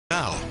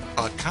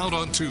A Count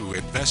on Two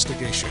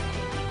investigation.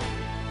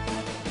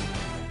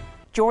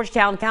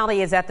 Georgetown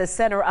County is at the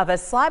center of a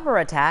cyber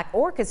attack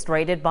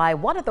orchestrated by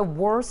one of the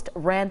worst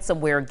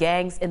ransomware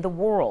gangs in the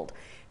world.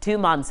 2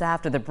 months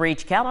after the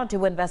breach, Count on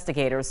Two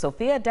investigators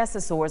Sophia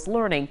Desasor is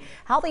learning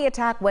how the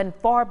attack went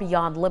far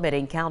beyond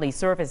limiting county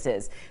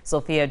services.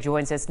 Sophia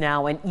joins us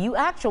now, and you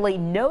actually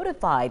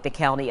notified the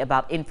county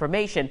about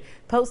information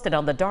posted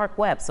on the dark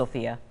web,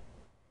 Sophia.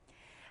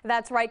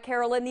 That's right,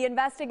 Carolyn. The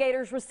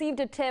investigators received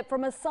a tip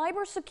from a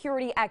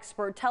cybersecurity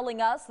expert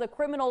telling us the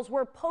criminals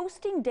were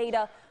posting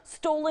data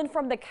stolen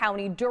from the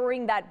county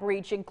during that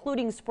breach,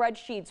 including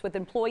spreadsheets with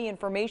employee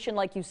information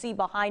like you see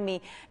behind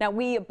me. Now,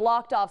 we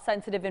blocked off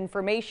sensitive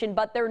information,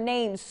 but their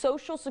names,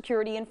 social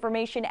security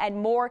information, and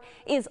more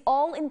is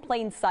all in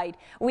plain sight.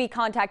 We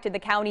contacted the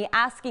county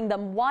asking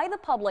them why the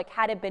public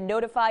hadn't been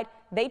notified.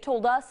 They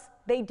told us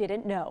they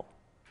didn't know.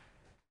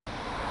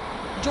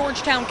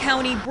 Georgetown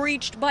County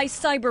breached by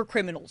cyber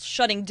criminals,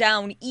 shutting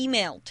down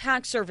email,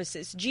 tax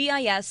services,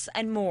 GIS,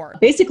 and more.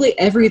 Basically,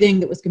 everything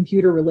that was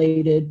computer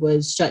related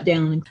was shut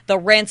down. The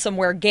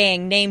ransomware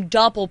gang named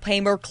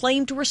Doppelpaymer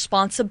claimed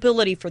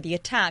responsibility for the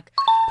attack,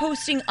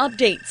 posting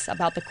updates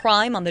about the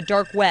crime on the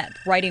dark web,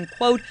 writing,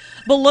 quote,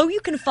 "Below you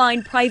can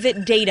find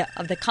private data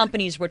of the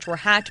companies which were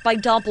hacked by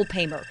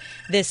Doppelpaymer.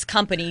 This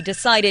company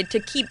decided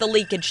to keep the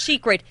leakage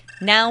secret.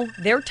 Now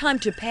their time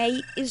to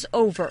pay is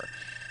over."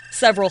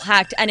 Several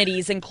hacked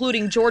entities,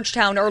 including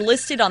Georgetown, are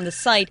listed on the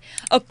site.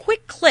 A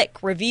quick click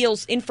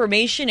reveals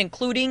information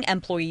including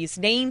employees'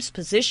 names,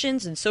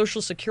 positions, and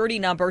social security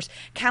numbers,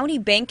 county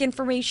bank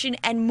information,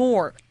 and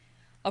more.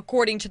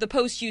 According to the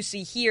post you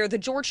see here, the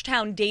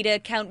Georgetown data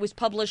account was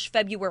published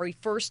February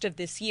 1st of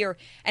this year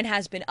and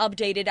has been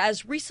updated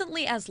as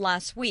recently as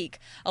last week.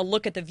 A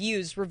look at the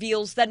views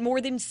reveals that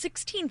more than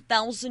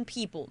 16,000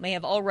 people may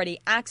have already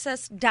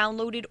accessed,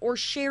 downloaded, or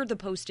shared the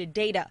posted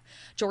data.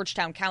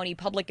 Georgetown County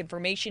Public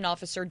Information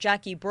Officer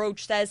Jackie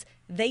Broach says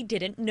they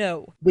didn't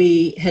know.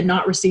 We had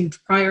not received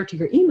prior to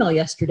your email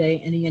yesterday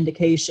any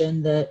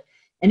indication that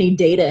any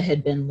data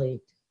had been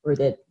leaked or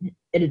that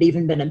it had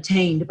even been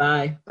obtained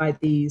by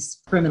these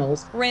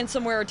criminals.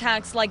 Ransomware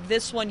attacks like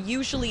this one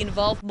usually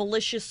involve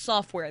malicious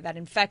software that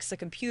infects a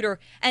computer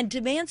and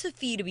demands a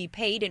fee to be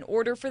paid in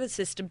order for the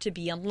system to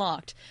be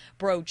unlocked.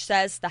 Broach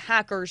says the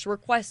hackers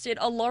requested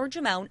a large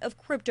amount of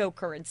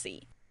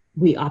cryptocurrency.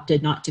 We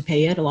opted not to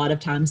pay it. A lot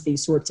of times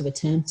these sorts of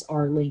attempts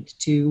are linked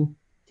to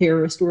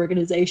terrorist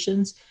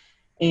organizations,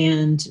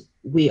 and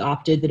we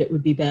opted that it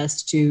would be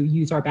best to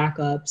use our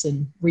backups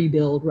and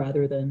rebuild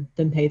rather than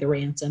pay the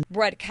ransom.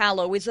 Brett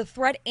Callow is a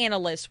threat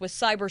analyst with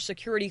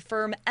cybersecurity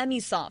firm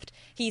Emisoft.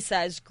 He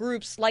says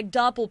groups like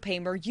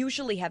Doppelpaymer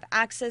usually have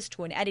access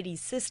to an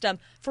entity's system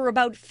for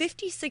about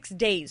 56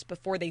 days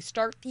before they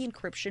start the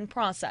encryption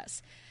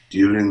process.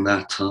 During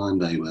that time,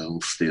 they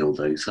will steal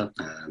data,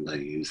 and they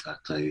use that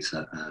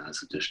data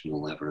as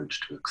additional leverage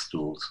to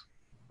extort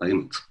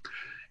payment.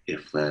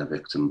 If their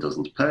victim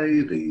doesn't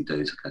pay, the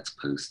data gets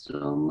posted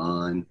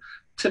online,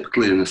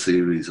 typically in a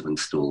series of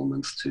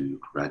installments to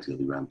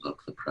gradually ramp up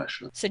the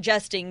pressure.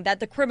 Suggesting that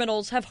the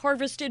criminals have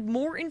harvested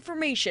more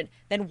information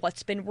than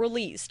what's been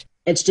released.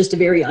 It's just a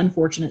very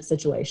unfortunate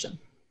situation.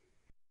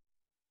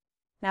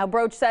 Now,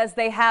 Broach says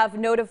they have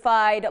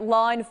notified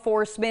law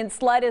enforcement.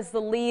 SLED is the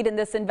lead in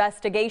this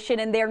investigation,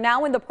 and they're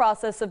now in the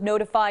process of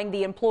notifying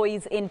the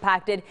employees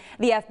impacted.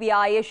 The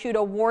FBI issued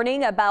a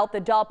warning about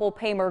the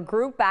Doppelpaymer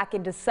group back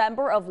in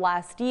December of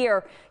last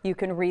year. You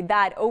can read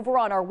that over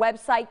on our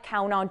website,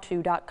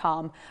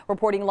 counton2.com.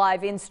 Reporting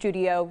live in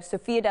studio,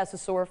 Sophia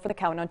Desasor for the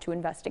Count on Two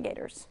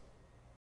investigators.